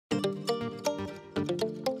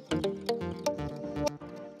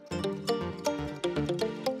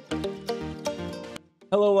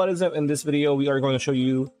Hello, what is up? In this video, we are going to show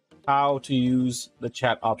you how to use the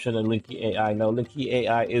chat option in Linky AI. Now, Linky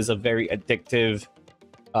AI is a very addictive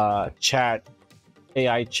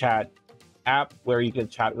AI chat app where you can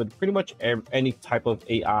chat with pretty much any type of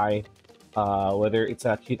AI, whether it's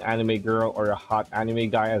a cute anime girl or a hot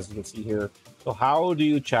anime guy, as you can see here. So how do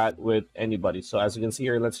you chat with anybody? So as you can see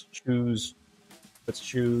here, let's choose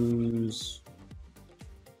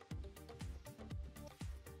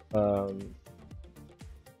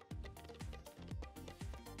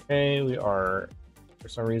okay, we are for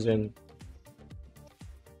some reason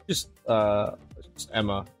just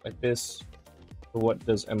Emma like this. So what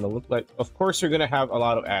does Emma look like? Of course, you're gonna have a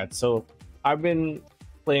lot of ads. So I've been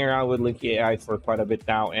playing around with Linky AI for quite a bit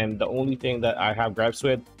now, and the only thing that I have gripes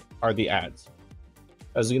with are the ads.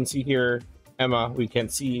 As you can see here, Emma, we can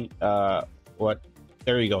see what.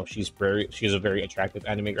 There you go. She's a very attractive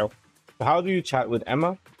anime girl. So how do you chat with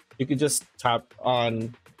Emma? You can just tap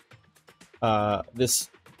on this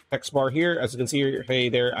text bar here. As you can see here, hey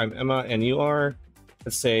there, I'm Emma, and you are,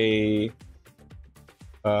 let's say,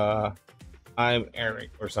 I'm Eric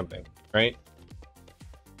or something, right?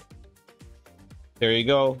 There you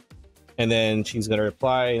go. And then she's gonna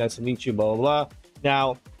reply, nice to meet you, blah blah blah.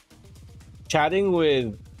 Now, chatting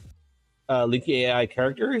with Linky AI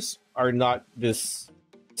characters are not this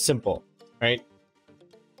simple, right?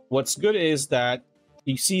 What's good is that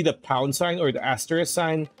you see the pound sign or the asterisk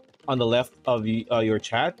sign on the left of the, your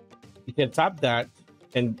chat. You can tap that,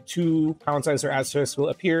 and 2 pound signs or asterisks will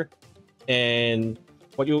appear. And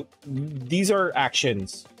these are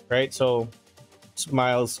actions, right? So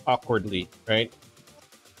smiles awkwardly, right?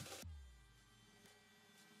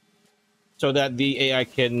 So that the AI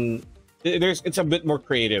can, it's a bit more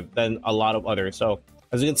creative than a lot of others. So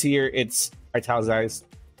as you can see here, it's italicized.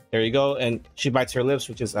 There you go. And she bites her lips,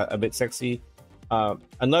 which is a bit sexy.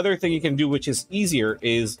 Another thing you can do, which is easier,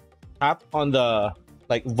 is tap on the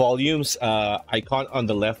volumes icon on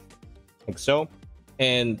the left, like so,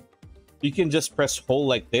 and you can just press hold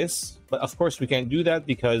like this. But of course, we can't do that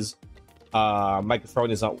because microphone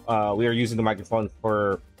is not. We are using the microphone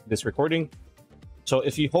for this recording. So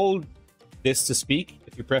if you hold this to speak,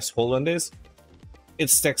 if you press hold on this,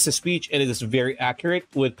 it's text to speech, and it is very accurate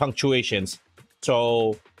with punctuations.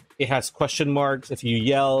 So it has question marks. If you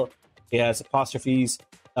yell, it has apostrophes.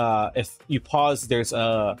 If you pause, there's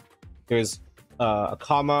a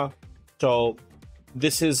comma. So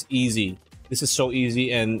this is easy. This is so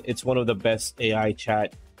easy, and it's one of the best AI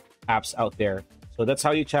chat apps out there. So that's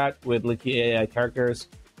how you chat with Linky AI characters.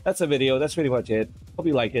 That's a video. That's pretty much it. Hope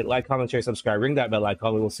you like it. Like, comment, share, subscribe, ring that bell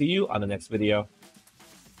icon. We will see you on the next video.